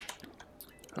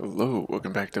Hello,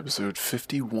 welcome back to episode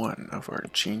 51 of our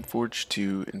Geneforge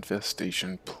 2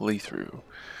 Infestation playthrough.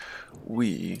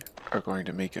 We are going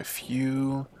to make a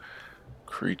few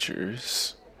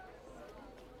creatures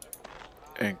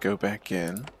and go back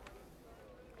in.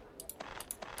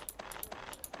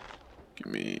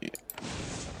 Give me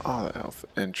all the health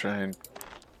and try and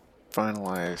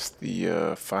finalize the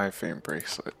 5-fame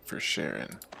bracelet for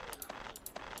Sharon.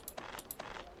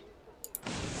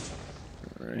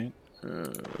 Alright,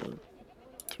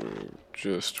 throw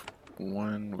just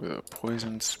one with a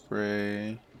poison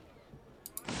spray.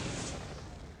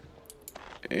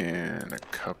 And a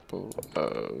couple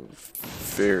of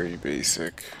very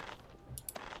basic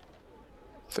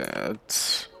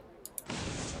that.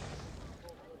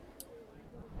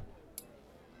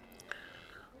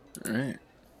 Alright.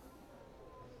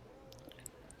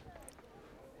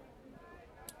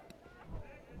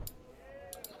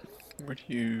 Where do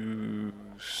you...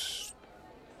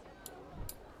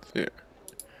 There.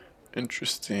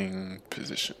 Interesting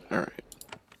position. Alright.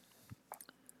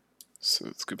 So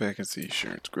let's go back and see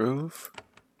Sharon's Grove.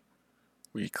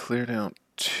 We cleared out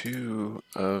 2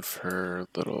 of her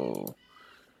little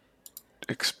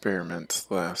experiments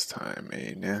last time.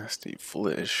 A nasty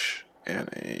Flish and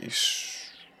a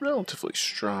relatively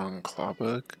strong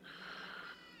Clawbug.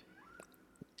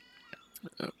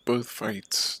 Both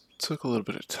fights took a little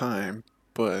bit of time,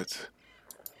 but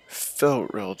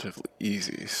felt relatively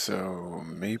easy, so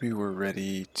maybe we're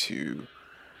ready to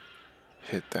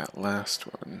hit that last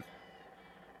one.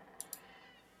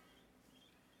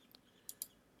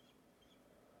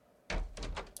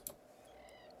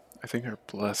 I think our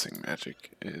blessing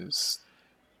magic is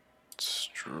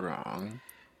strong.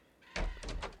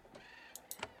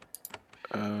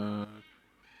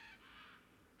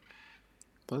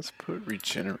 Let's put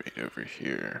regenerate over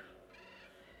here.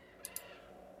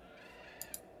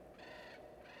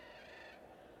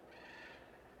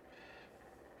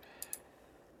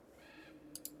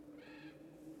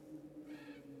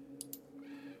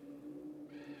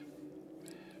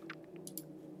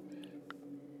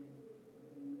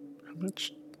 How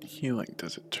much healing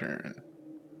does it turn?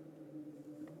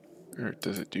 Or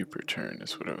does it do per turn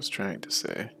is what I was trying to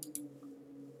say.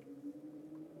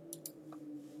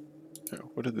 Oh,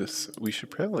 what are this? We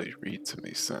should probably read some of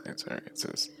these signs. Alright, it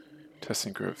says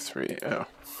testing growth 3. Oh,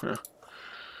 huh.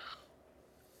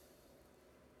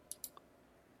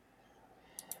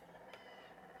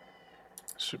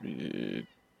 Should be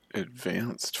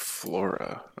advanced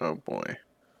flora. Oh boy.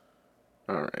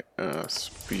 Alright,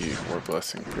 speed, war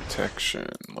blessing, protection.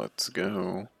 Let's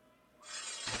go.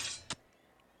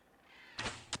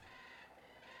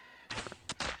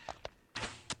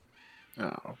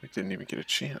 Oh, we didn't even get a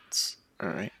chance.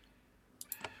 Alright.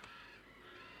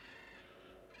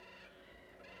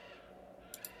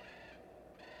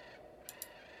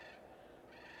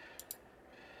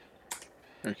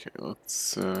 Okay,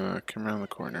 let's come around the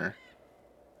corner.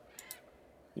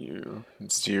 You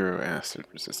 0 acid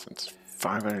resistance.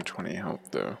 520 health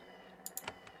though.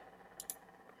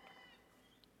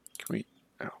 Can we...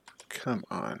 Oh, come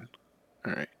on.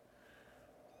 Alright.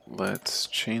 Let's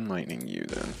chain lightning you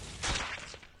then.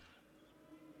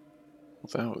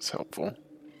 Well, that was helpful.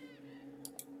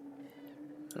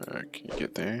 Can you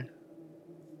get there?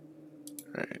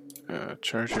 Alright,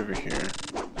 charge over here.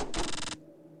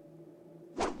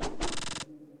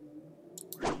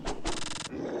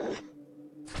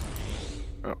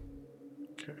 Oh,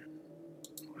 okay.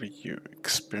 What are you?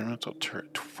 Experimental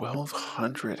turret.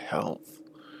 1200 health.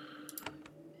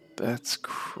 That's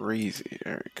crazy.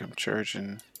 Alright, come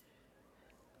charging.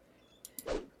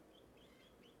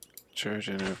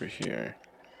 Charging over here.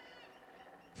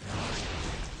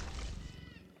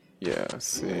 Yeah,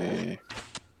 see.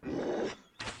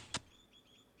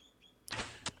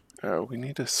 We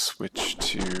need to switch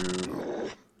to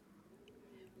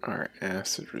our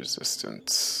acid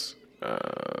resistance.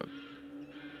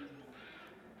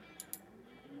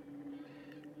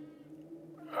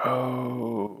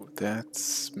 Oh,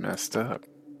 that's messed up.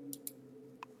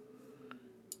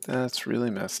 That's really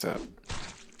messed up.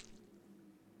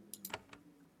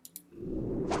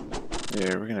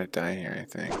 Yeah, we're gonna die here, I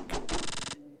think.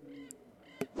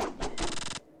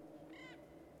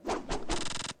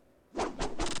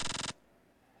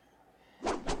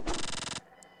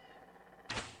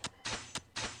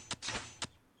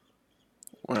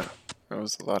 Wow, that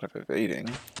was a lot of evading.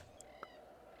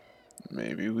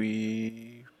 Maybe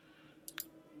we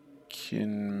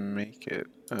can make it.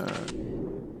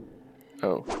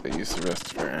 Oh, they used the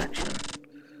rest of our action.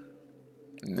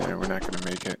 No, we're not gonna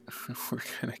make it. We're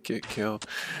gonna get killed.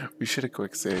 We should have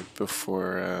quick saved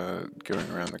before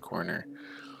going around the corner.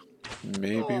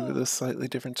 Maybe with a slightly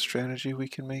different strategy we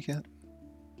can make it.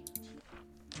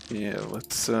 Yeah,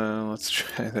 let's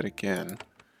try that again.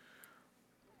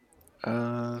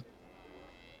 But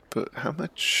how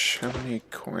many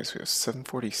coins? We have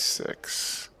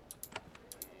 746.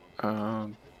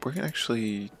 We're gonna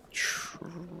actually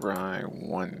try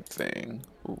one thing.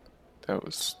 Ooh, that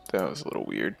was a little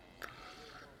weird.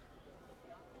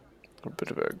 A little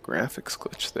bit of a graphics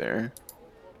glitch there.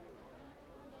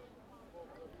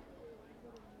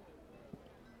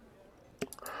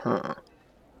 Huh.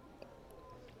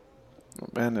 Well,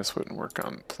 madness wouldn't work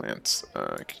on plants.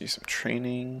 Can you use some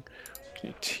training? Can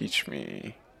you teach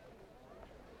me?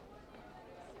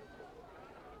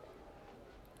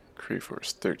 Create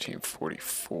force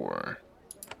 1344.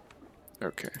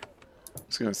 Okay. I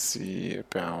was gonna see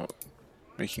about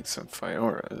making some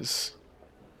Fioras.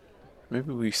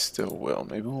 Maybe we still will.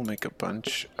 Maybe we'll make a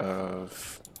bunch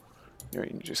of... You know,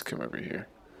 you can just come over here.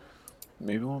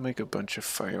 Maybe we'll make a bunch of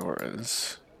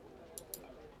Fioras.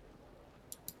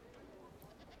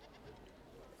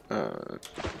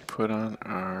 Put on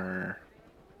our...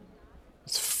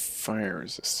 It's fire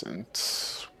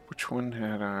resistant. Which one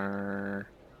had our...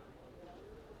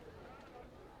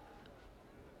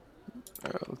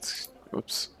 let's...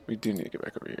 Whoops. We do need to get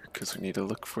back over here, because we need to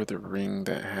look for the ring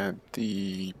that had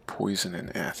the poison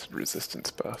and acid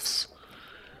resistance buffs.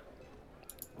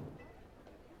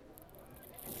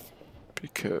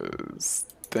 Because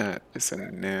that is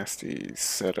a nasty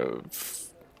set of...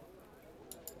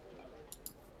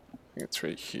 I think it's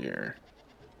right here.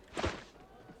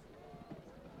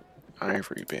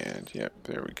 Ivory band. Yep,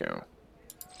 there we go.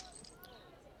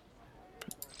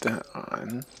 Put that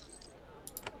on.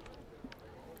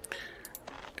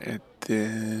 And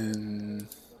then...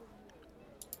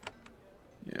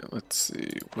 Yeah, let's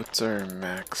see. What's our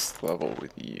max level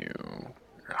with you?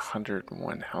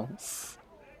 101 health.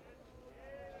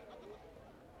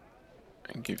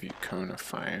 And give you Cone of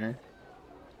Fire.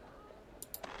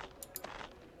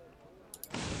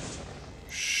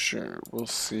 Sure, we'll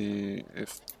see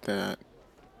if that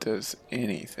does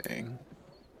anything.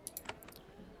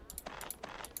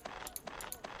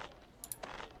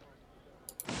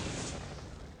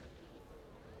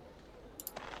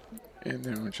 And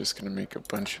then we're just gonna make a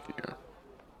bunch of you.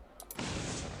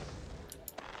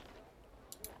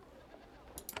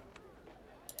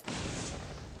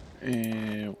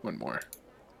 And one more.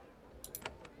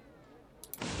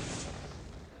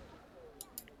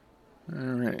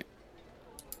 Alright.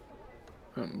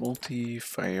 A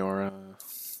multi-Fiora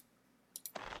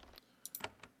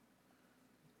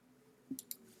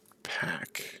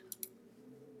pack.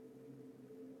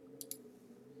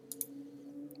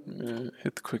 I'm gonna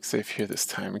hit the quick save here this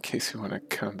time in case you want to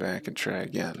come back and try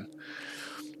again.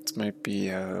 This might be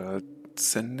a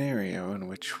scenario in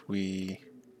which we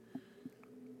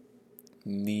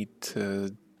need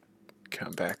to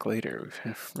come back later.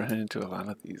 We've run into a lot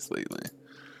of these lately.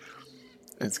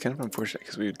 It's kind of unfortunate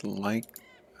because we'd like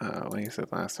I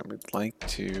said last time, we'd like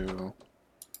to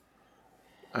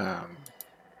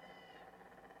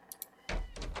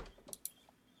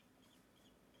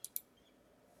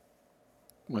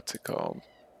what's it called?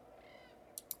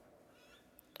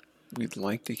 We'd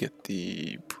like to get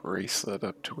the bracelet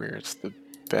up to where it's the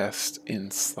best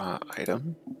in-slot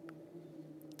item,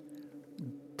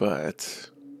 but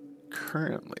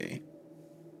currently...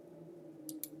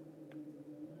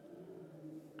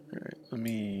 Alright, let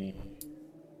me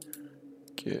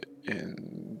get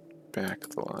in back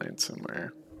the line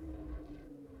somewhere.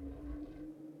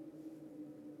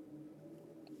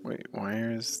 Wait, why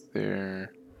is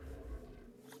there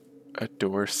a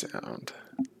door sound?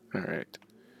 Alright.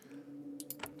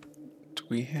 Do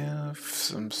we have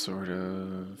some sort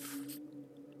of...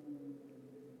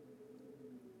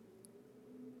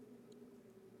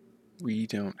 We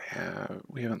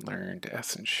haven't learned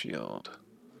Essence Shield.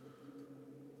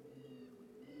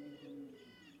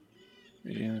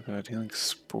 Reading about healing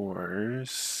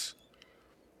spores.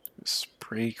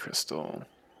 Spray crystal.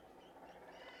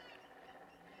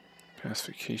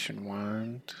 Pacification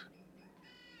wand.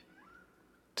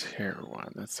 Terror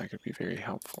wand. That's not going to be very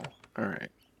helpful. Alright.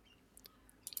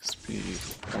 Speed,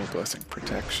 War Blessing,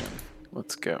 Protection.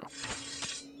 Let's go.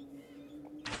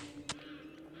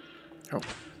 Oh,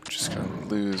 just going to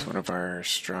lose one of our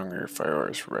stronger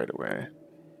Fioras right away.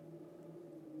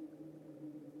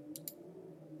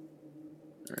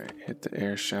 Alright, hit the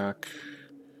air shock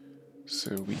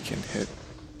so we can hit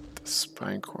the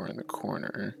spine core in the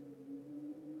corner.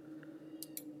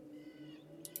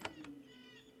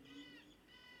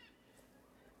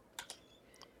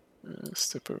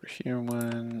 Step over here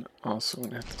one. Also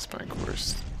want to hit the spine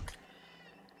cores.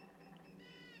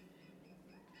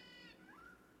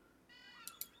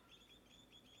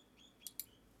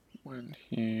 one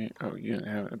here. Oh, you didn't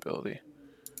have an ability.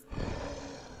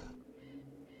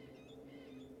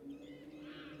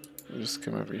 We'll just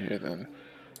come over here then.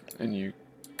 And you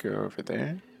go over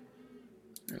there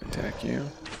and attack you.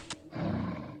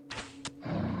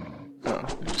 Oh,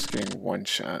 they're just getting one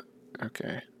shot.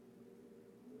 Okay.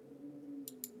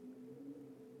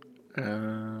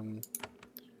 Alright,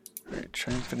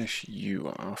 try and finish you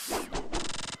off.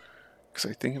 Because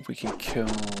I think if we can kill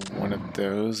one of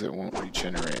those, it won't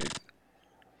regenerate.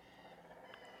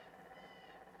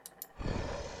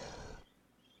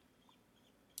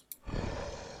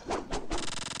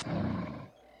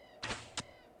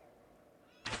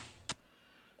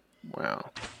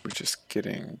 Wow, we're just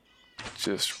getting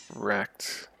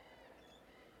wrecked.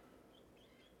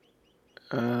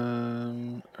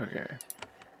 Okay.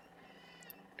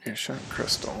 Airshot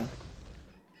crystal.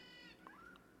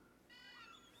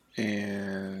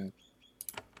 And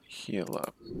heal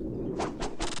up.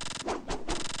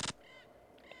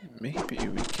 Maybe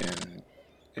we can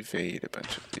evade a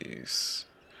bunch of these.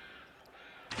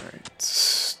 Alright,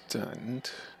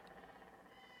 stunned.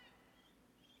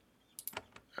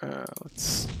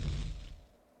 Let's...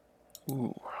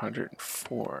 Ooh,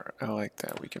 104. I like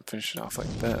that. We can finish it off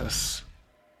like this.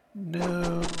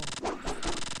 No!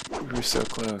 We were so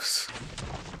close.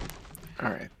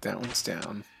 Alright, that one's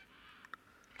down.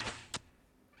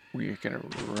 We are gonna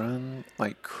run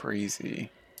like crazy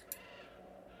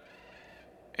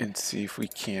and see if we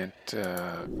can't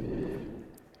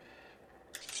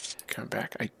come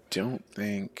back. I don't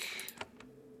think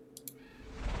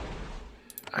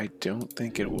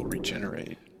it will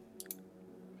regenerate.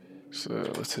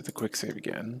 So let's hit the quick save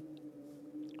again.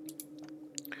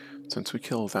 Since we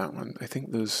killed that one, I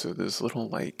think those little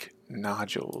like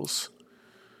nodules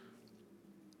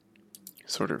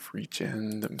sort of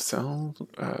regen themselves.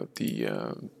 The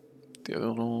other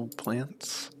little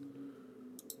plants.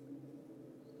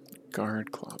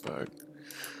 Guard claw bug.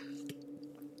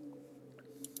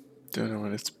 Don't know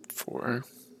what it's for.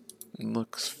 It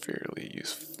looks fairly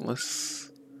useless.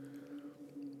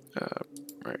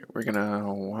 Right, we're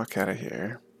gonna walk out of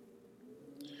here.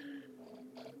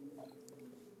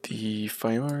 The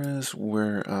Fioras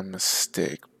were a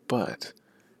mistake, but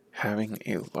having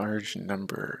a large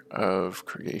number of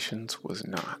creations was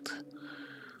not.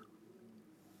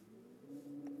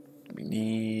 We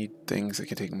need things that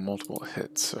can take multiple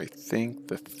hits, so I think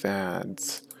the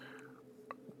Thads,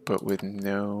 but with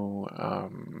no,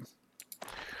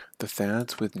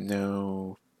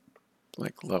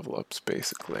 like, level ups,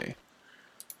 basically,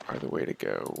 are the way to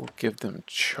go. We'll give them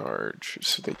charge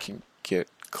so they can get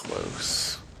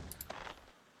close.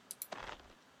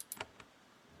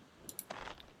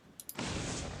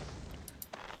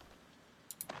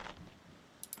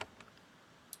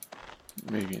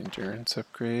 Maybe endurance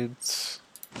upgrades.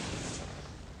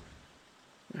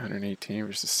 118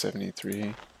 versus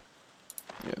 73.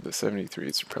 Yeah, the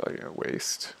 73s are probably a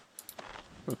waste.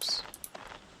 Oops.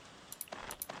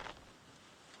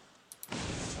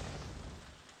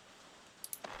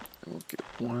 We'll get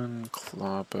one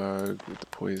claw bug with the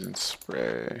poison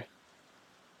spray.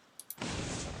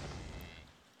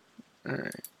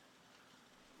 Alright.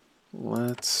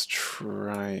 Let's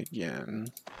try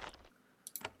again.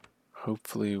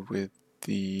 Hopefully with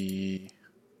the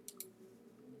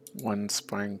one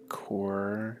spine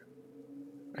core.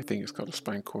 I think it's called a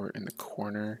spine core in the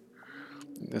corner.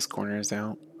 This corner is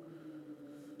out.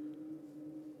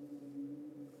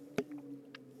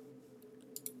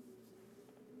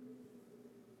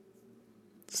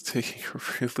 It's taking a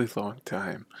really long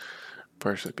time,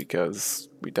 partially because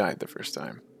we died the first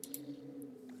time.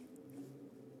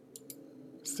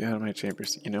 Stay out of my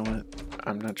chambers. You know what?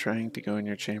 I'm not trying to go in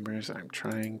your chambers. I'm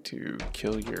trying to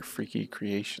kill your freaky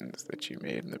creations that you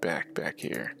made in the back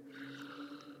here.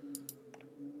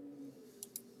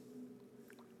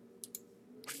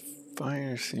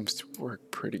 Fire seems to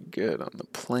work pretty good on the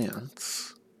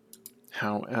plants.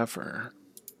 However,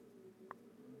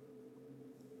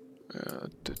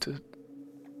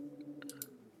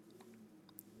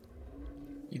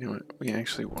 you know what? We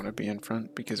actually want to be in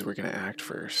front because we're going to act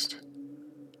first.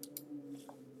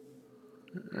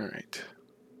 Alright.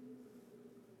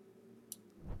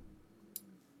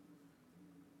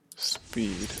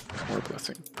 Speed, or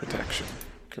blessing, protection.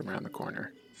 Come around the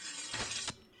corner.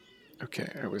 Okay,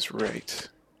 I was right.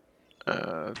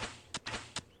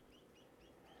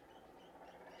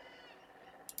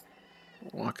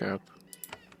 Walk up.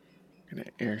 Gonna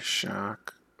air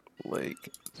shock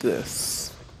like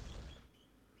this.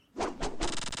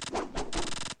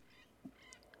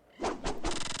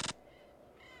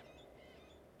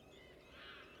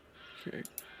 Okay.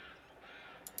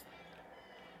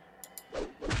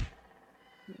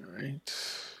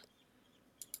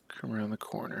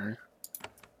 corner.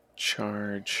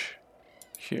 Charge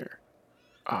here.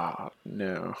 Ah,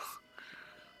 no.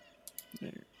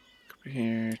 Come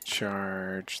here,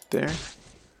 charge there.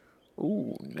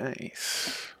 Ooh,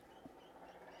 nice.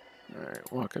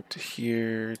 Alright, walk up to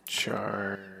here,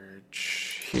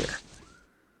 charge here.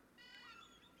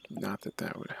 Not that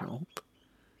that would help.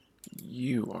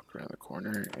 You walk around the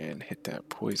corner and hit that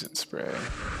poison spray.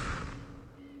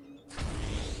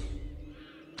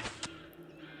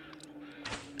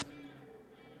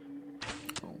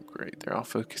 Oh, great. They're all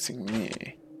focusing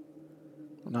me.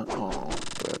 Well, not all,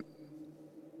 but...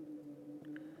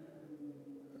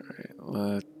 Alright,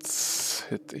 let's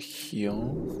hit the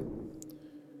heal.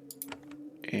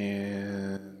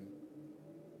 And...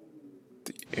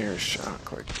 the air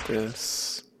shock like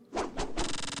this.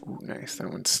 Ooh, nice.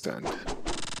 That one's stunned.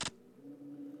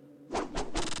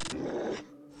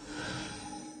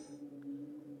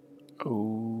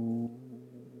 Oh,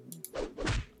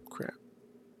 crap.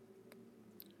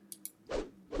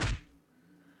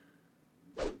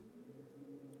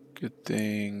 Good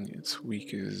thing it's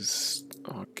weak as...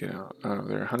 oh, get out. Oh,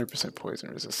 they're 100%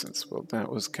 poison resistance. Well, that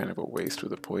was kind of a waste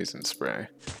with a poison spray.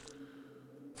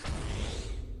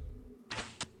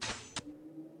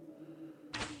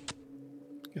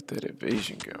 Get that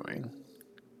evasion going.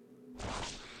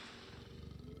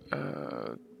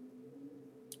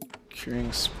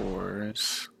 Curing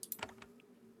spores.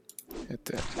 Hit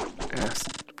that ass.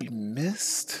 We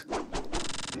missed?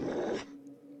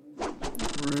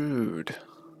 Rude.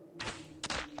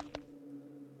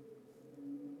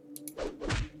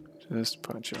 Just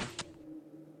punch him.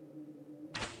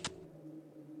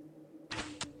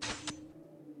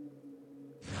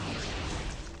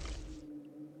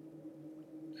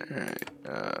 Alright,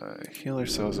 heal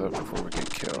ourselves up before we get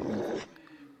killed.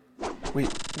 Wait,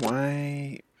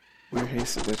 why? We're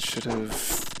hasted. That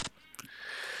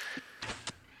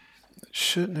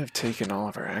shouldn't have taken all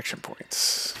of our action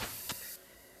points.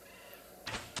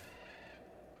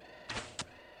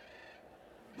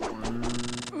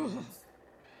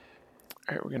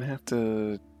 Alright, we're gonna have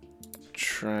to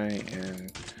try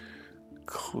and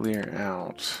clear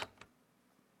out.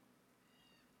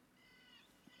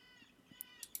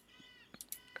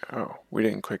 Oh, we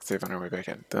didn't quick save on our way back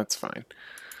in. That's fine.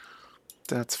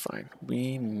 That's fine.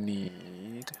 We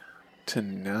need to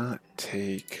not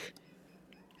take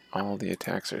all the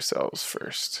attacks ourselves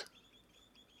first.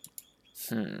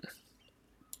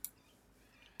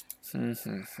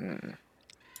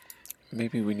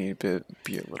 Maybe we need to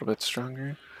be a little bit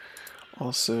stronger.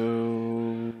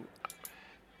 Also,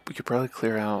 we could probably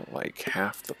clear out like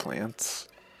half the plants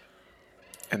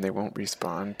and they won't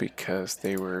respawn because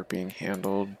they were being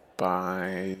handled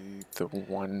by the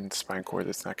one spine core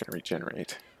that's not going to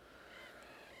regenerate.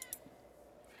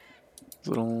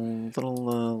 Little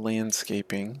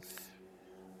landscaping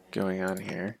going on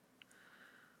here.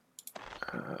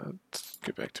 Let's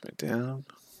go back to my down.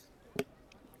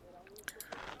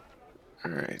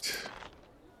 Alright.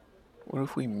 What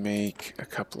if we make a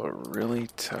couple of really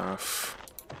tough...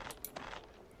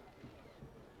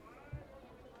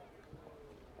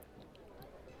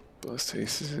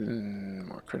 Ballistasis and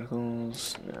more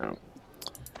criticals? No.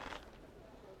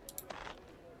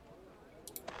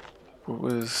 What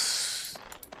was...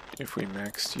 if we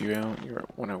maxed you out, you're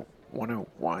at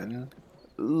 101?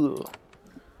 Ugh.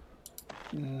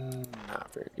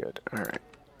 Not very good. Alright.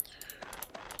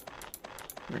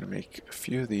 We're gonna make a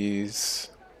few of these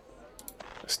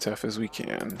as tough as we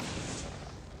can.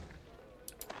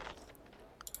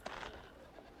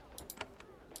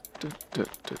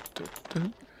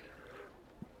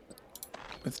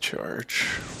 With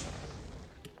charge.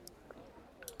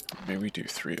 Maybe do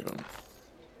 3 of them.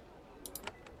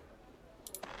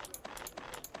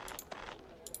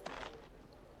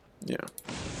 Yeah.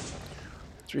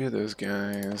 3 of those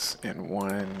guys and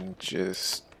 1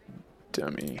 just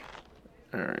dummy.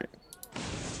 Alright.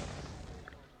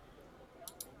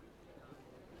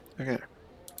 Okay.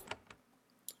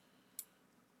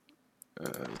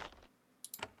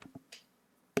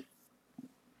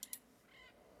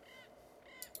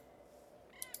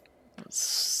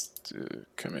 Let's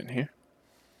come in here.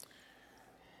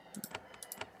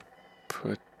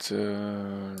 Put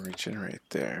regenerate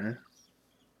there.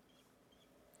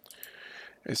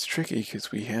 It's tricky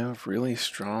because we have really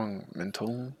strong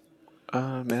mental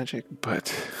magic,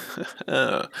 but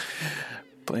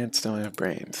plants don't have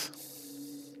brains.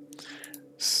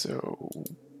 So,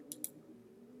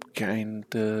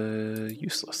 kinda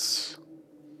useless.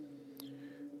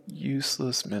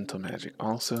 Useless mental magic.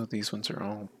 Also, these ones are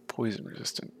all poison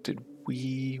resistant.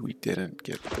 We didn't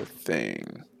get the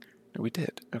thing. No, we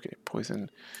did. Okay, poison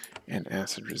and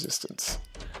acid resistance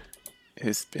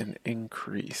has been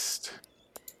increased.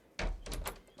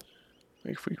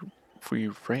 Like if we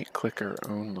right click our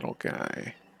own little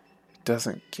guy, it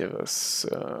doesn't give us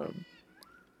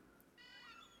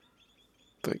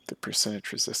like the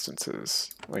percentage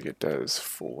resistances like it does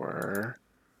for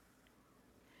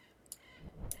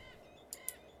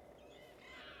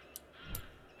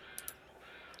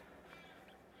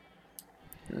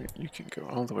you can go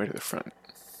all the way to the front.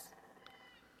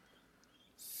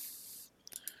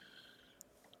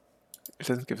 It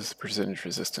doesn't give us a percentage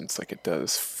resistance like it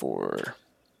does for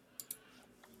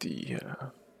the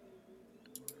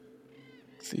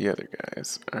other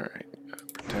guys. Alright,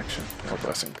 protection, hell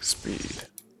blessing, speed.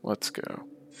 Let's go.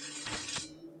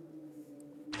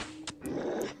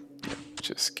 Yep,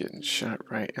 just getting shot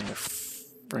right in the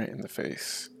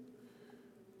face.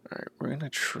 Alright, we're gonna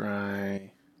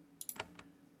try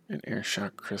an air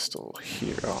shock crystal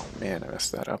here. Oh man, I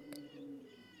messed that up.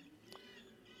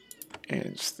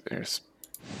 And there's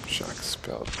shock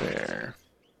spell there.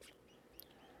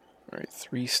 Alright,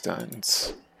 3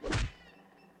 stuns.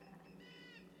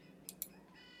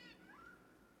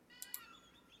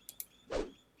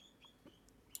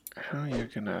 How are you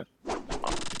gonna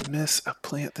miss a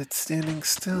plant that's standing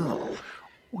still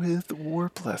with War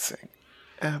Blessing?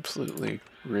 Absolutely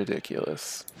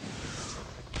ridiculous.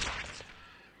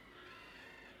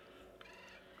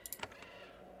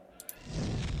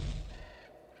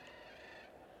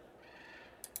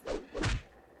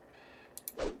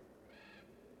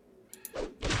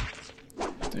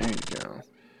 There you go.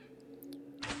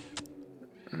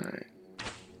 Alright.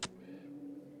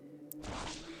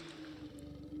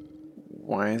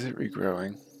 Why is it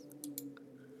regrowing?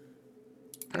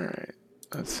 Alright,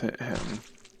 let's hit him.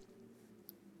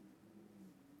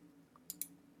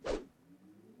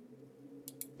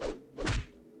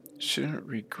 Shouldn't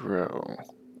regrow,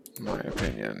 in my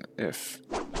opinion, if...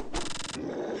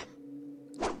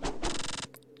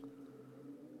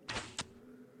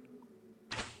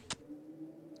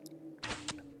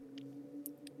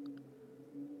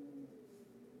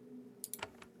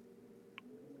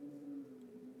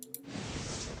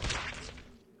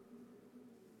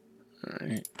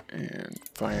 Alright, and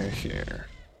fire here.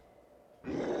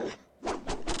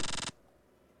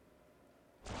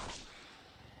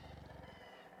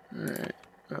 Alright,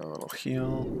 a little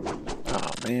heal.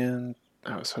 Oh man,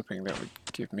 I was hoping that would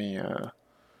give me a...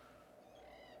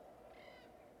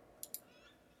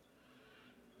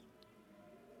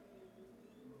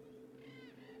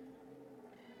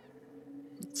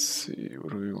 Let's see,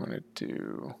 what do we want to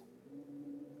do?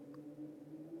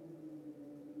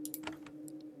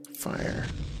 Fire.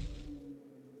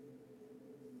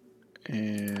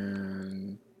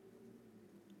 And...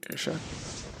 air shot.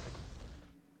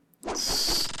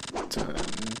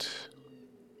 Stunned.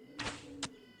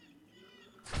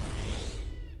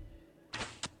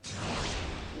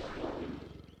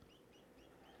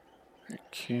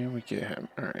 Can we get him?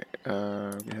 Alright,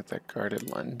 we hit that guarded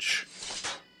lunge.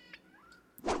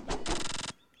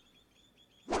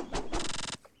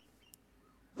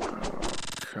 Oh,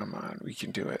 come on, we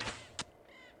can do it.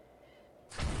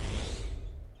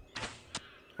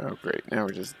 Oh great, now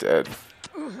we're just dead.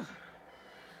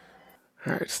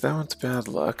 Alright, so that one's bad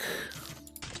luck.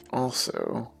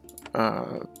 Also,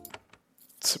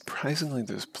 surprisingly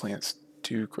those plants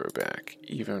do grow back,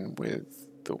 even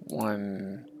with the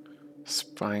one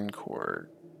spine core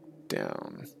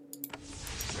down.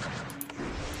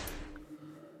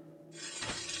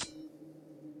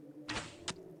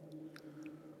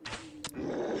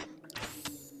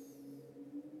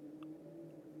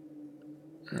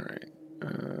 Alright,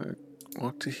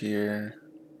 walk to here.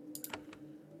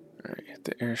 Alright, hit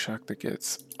the air shock that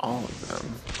gets all of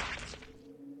them.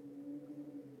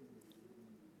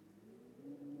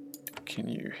 Can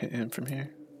you hit him from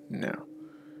here? No.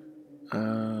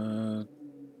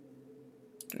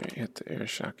 Hit the air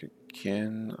shock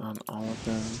again on all of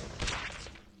them.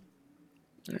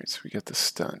 Alright, so we got the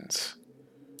stuns.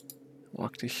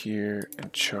 Walk to here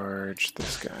and charge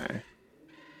this guy.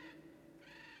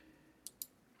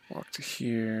 Walk to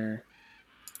here.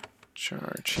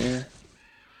 Charge here.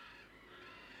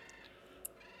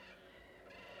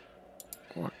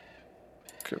 Walk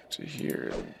up to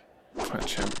here and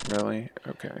punch him. Really?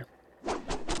 Okay.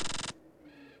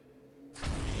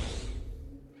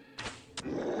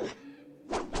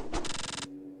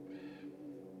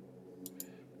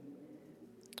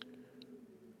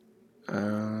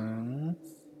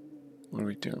 What are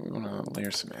we doing? We want to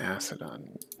layer some acid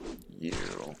on you.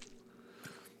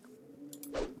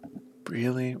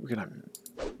 Really? We're gonna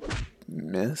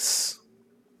miss?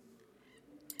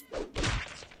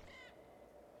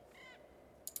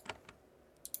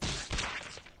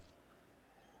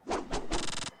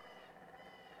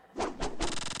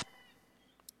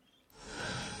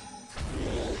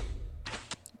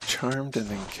 charmed and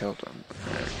then killed him.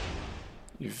 Alright.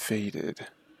 Evaded.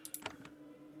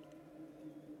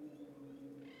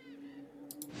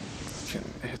 Can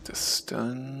hit the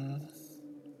stun.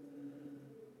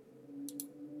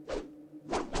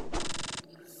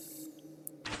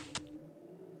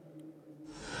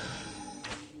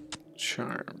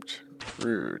 Charmed.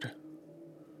 Rude.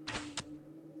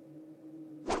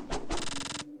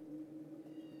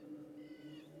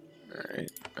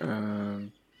 Alright.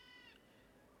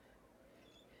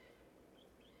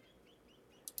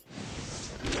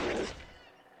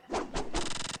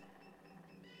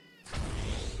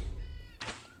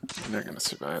 We're not gonna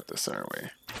survive this, are we?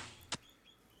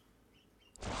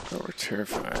 Oh, we're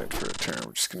terrified for a turn.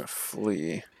 We're just gonna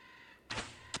flee.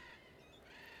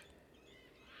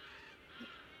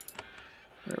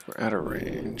 Right, we're out of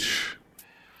range.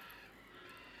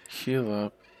 Heal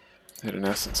up. Hit an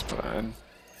essence pod.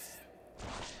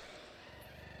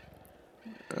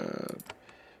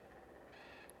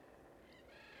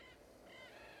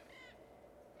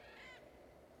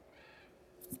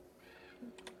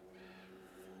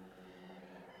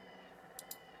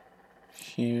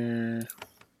 Here.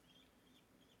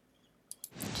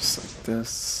 Just like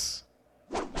this.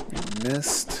 We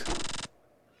missed.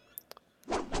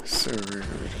 So rude.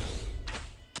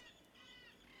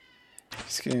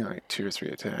 He's getting like 2 or 3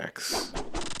 attacks.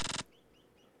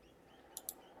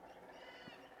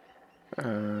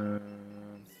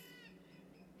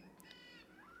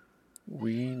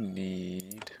 We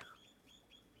need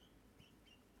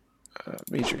a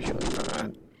major healing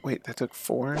pod. Wait, that took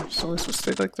 4? It's only supposed to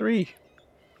take like 3.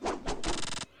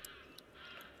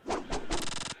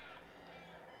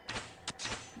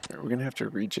 We're gonna have to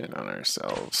regen on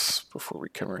ourselves before we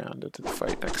come around into the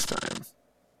fight next time.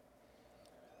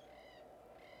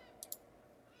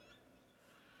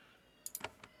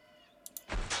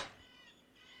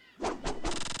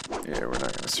 Yeah, we're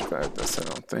not gonna survive this, I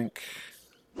don't think.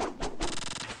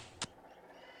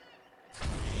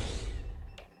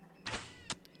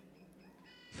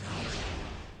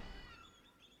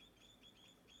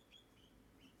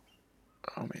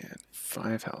 Oh man,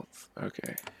 5 health.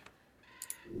 Okay.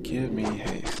 Give me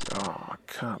haste. Oh,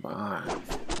 come on.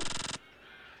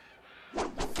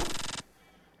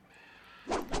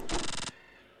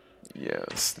 Yeah,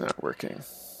 it's not working.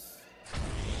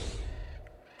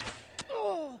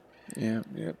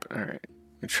 Yep, alright.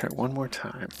 Let me try one more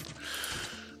time.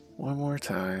 One more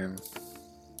time.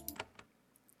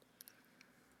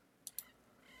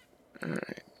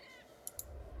 Alright.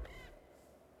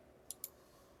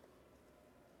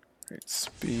 Alright,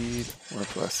 speed or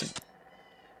blessing.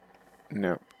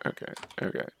 Nope. Okay.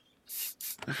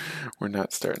 We're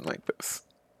not starting like this.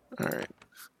 Alright.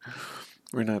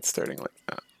 We're not starting like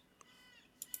that.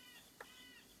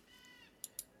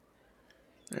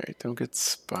 Alright, don't get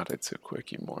spotted so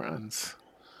quick, you morons.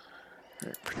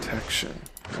 Alright, protection,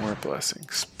 more blessing,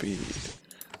 speed,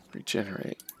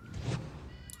 regenerate,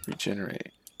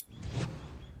 regenerate,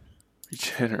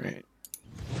 regenerate,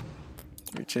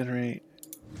 regenerate,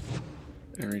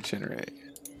 and regenerate.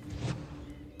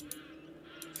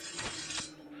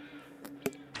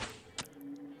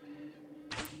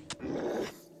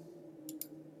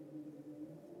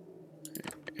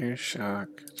 Air shock,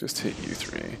 just hit you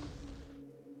 3.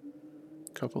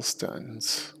 Couple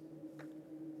stuns.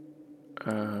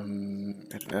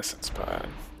 And an essence pod.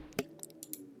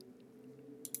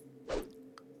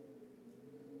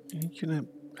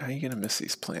 How are you gonna miss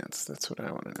these plants? That's what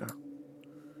I want to know.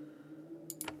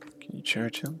 Can you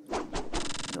charge him?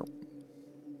 Nope.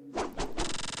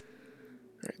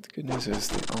 Alright, the good news is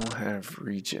they all have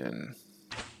regen.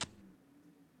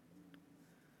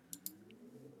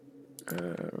 We're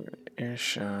gonna air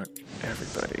shock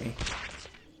everybody.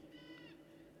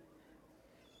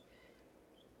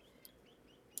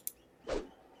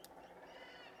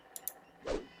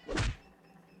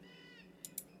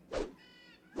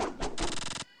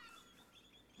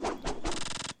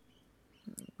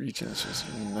 Regen is just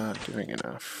not doing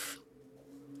enough.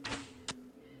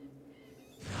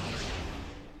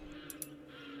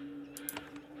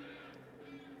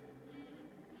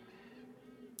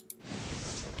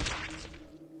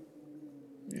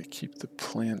 Yeah, keep the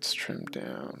plants trimmed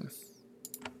down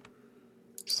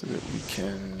so that we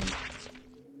can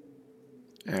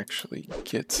actually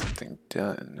get something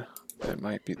done. That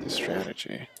might be the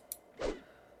strategy.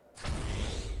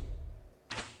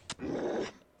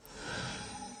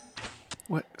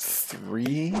 What,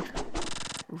 3?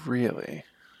 Really?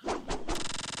 Alright,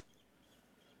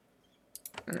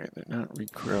 they're not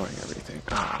regrowing everything.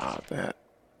 Ah,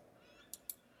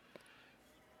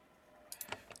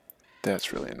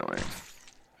 that's really annoying.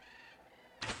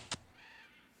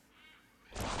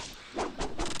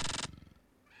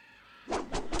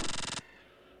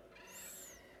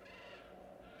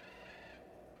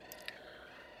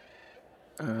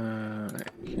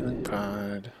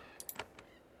 pod.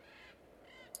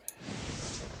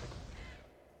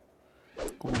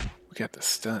 Ooh, we got the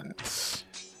stuns.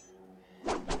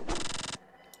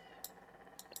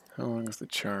 How long is the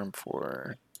charm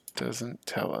for? Doesn't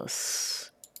tell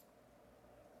us.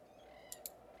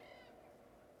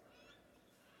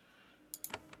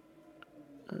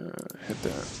 Hit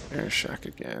that air shock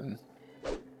again.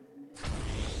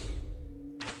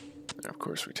 And of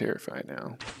course, we're terrified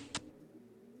now.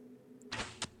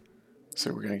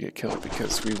 So we're gonna get killed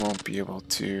because we won't be able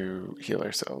to heal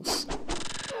ourselves.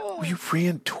 We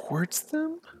ran towards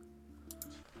them?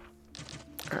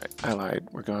 Alright, I lied.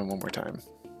 We're going one more time.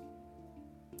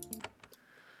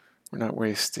 We're not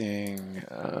wasting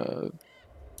a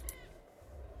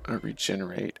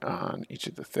regenerate on each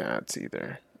of the Thads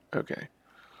either. Okay.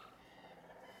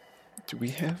 Do we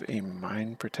have a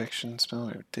mind protection spell?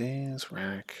 We have Daze,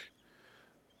 Rack,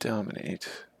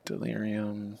 Dominate,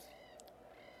 Delirium.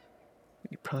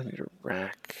 You probably need to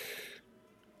rack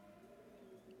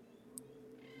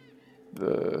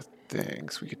the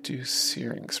things. We could do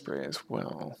Searing Spray as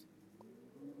well.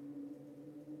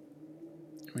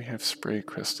 We have spray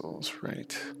crystals,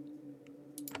 right?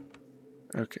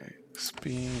 Okay,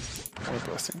 speed, power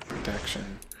blessing,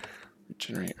 protection,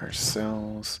 regenerate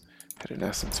ourselves, hit an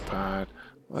essence pod.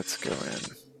 Let's go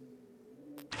in.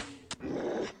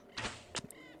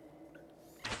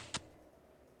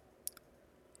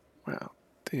 Wow,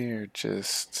 they're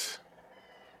just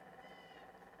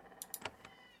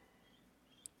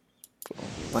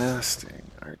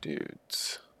blasting our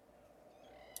dudes.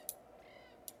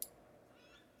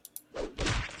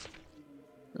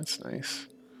 That's nice.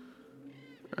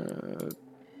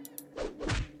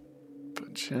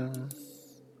 Punch him.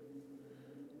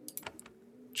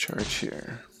 Charge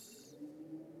here.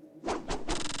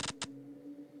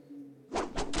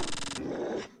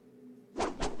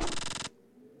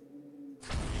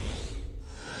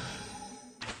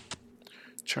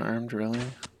 Charmed, really?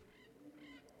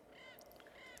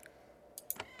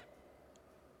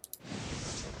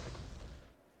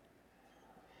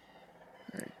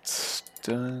 Alright,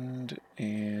 stunned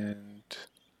and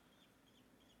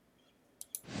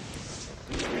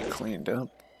cleaned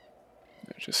up.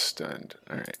 They're just stunned.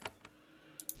 Alright.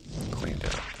 Cleaned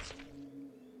up.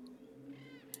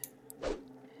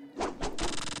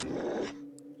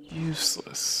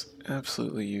 Useless.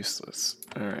 Absolutely useless.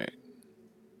 Alright.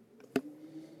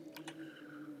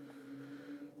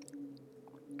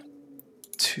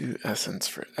 Two essence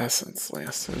for essence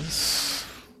lances.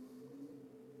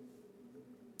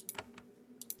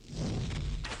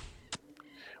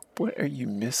 What are you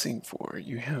missing for?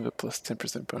 You have a plus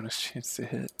 10% bonus chance to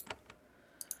hit.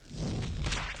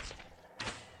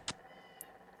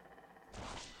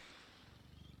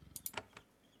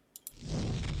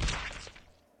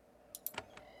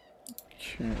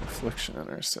 Cure affliction on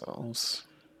ourselves.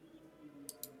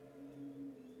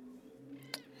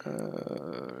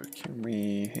 Can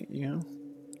we hit you?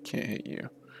 Can't hit you.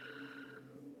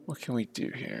 What can we do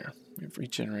here? We have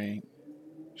regenerate,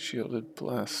 shielded,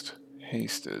 blessed,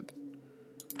 hasted.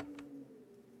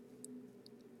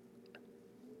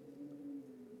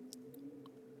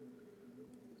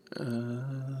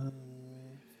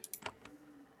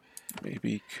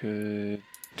 Maybe could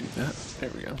do that.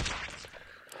 There we go.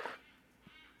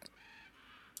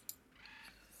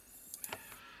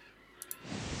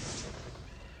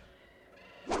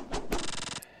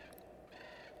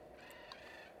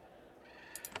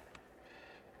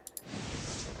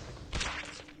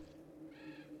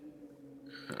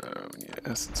 We need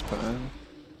an essence pod.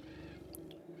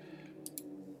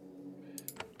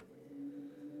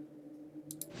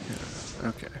 Yeah,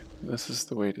 okay. This is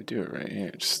the way to do it right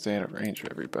here. Just stay out of range of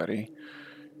everybody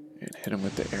and hit them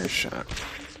with the air shock.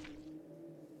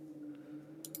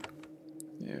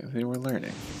 Yeah, they were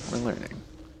learning. We're learning.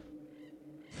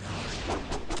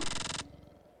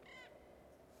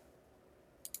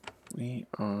 We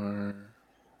are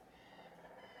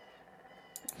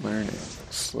learning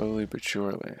slowly but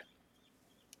surely.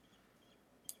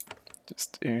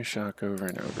 Just air shock over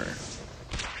and over.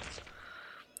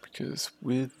 Because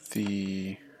with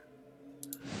the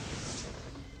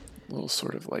little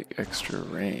sort of like extra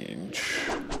range,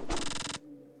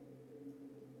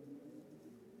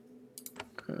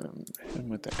 hit him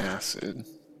with the acid.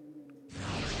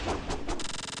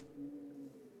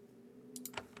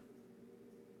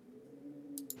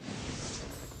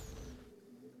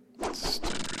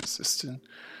 Stun resistant.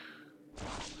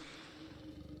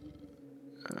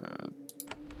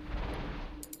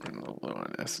 Run a little low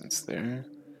on essence there.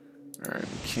 Alright,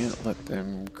 we can't let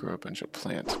them grow a bunch of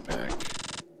plants back.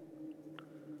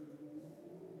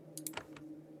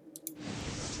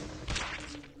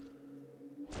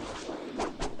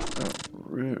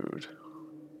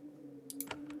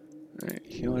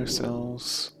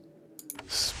 ourselves.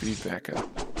 Speed back up.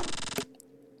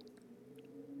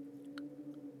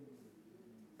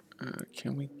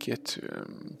 Can we get to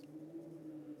him?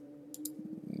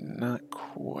 Not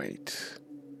quite.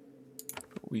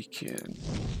 But we can.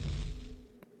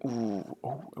 Ooh,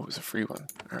 oh, it was a free one.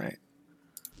 Alright.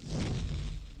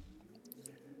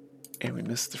 And we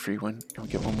missed the free one, and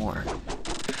we get one more.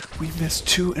 We missed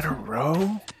 2 in a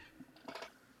row?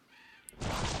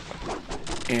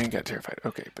 And got terrified.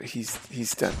 Okay, but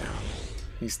he's done now.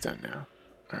 He's done now.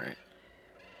 Alright.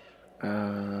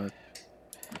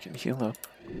 We can heal up.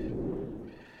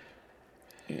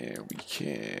 And we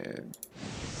can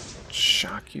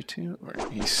shock you two, or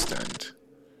he's stunned.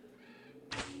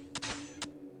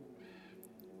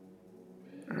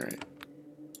 Alright.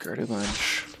 Guarded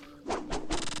lunge.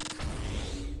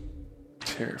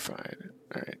 Terrified.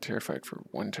 Alright, terrified for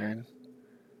 1 turn.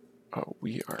 Oh,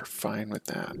 we are fine with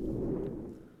that.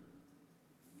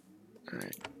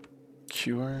 Alright.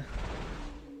 Cure.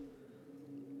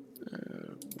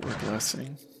 Word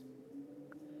blessing.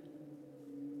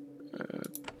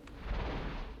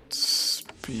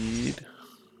 Speed.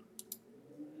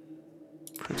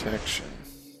 Protection.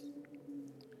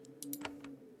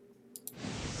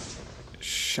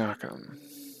 Shock him.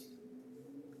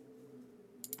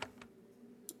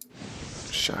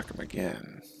 Shock him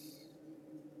again.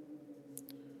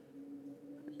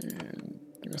 And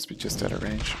you must be just out of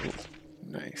range. Oh,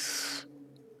 nice.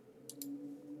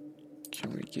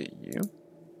 Can we get you?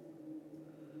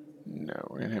 No,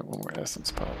 we're gonna hit one more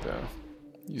essence pod though.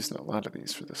 Using a lot of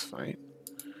these for this fight.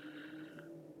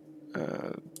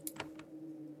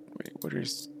 Wait, what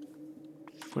is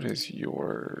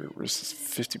your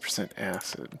 50%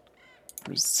 acid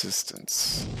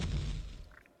resistance?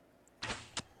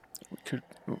 We could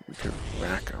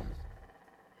rack them.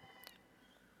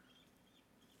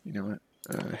 You know what?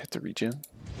 Hit the regen.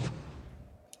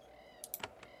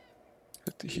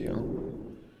 Hit the heal.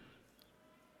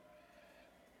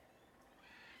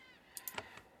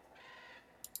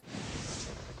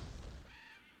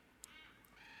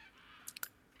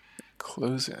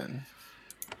 Close in.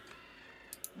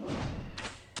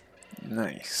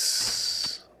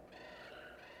 Nice.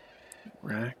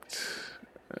 Racked.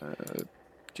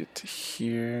 Get to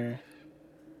here.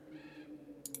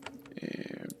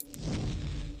 And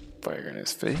fire in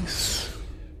his face.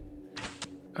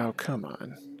 Oh, come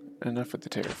on. Enough with the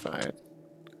terrified.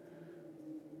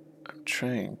 I'm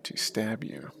trying to stab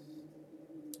you.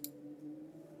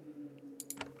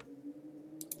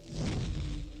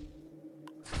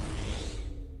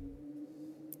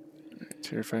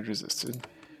 Terrified resisted.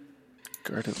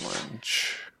 Guarded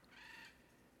lunge.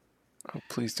 Oh,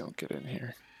 please don't get in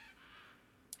here.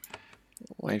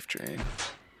 Life drain.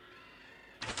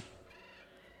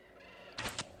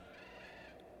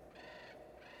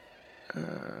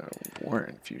 War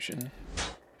infusion.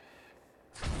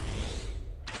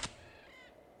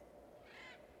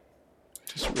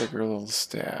 Just a regular little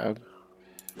stab.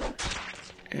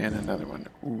 And another one.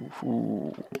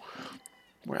 Ooh.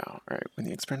 Wow. Alright, when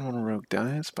the experimental rogue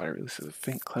dies, body releases a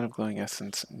faint cloud of glowing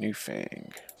essence, new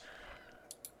fang.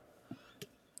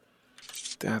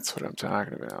 That's what I'm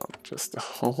talking about. Just the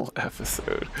whole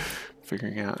episode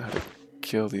figuring out how to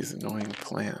kill these annoying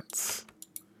plants.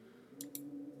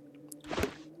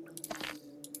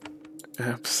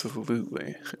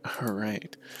 Absolutely.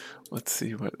 Alright, let's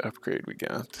see what upgrade we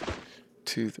got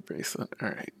to the bracelet.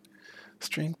 Alright,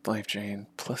 strength, life drain,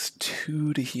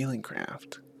 +2 to healing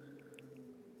craft.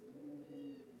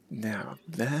 Now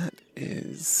that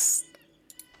is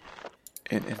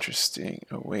an interesting,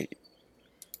 oh wait.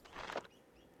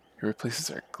 It replaces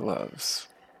our gloves.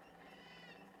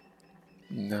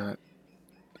 Not,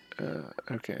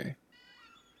 okay.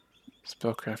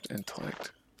 Spellcraft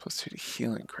intellect, +2 to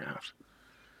healing craft.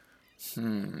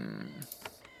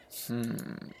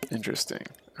 Interesting.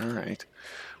 Alright.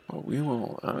 Well, we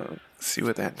will see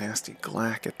what that nasty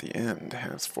glack at the end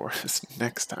has for us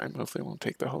next time. Hopefully it won't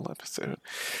take the whole episode.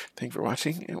 Thank you for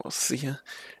watching, and we'll see you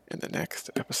in the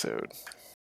next episode.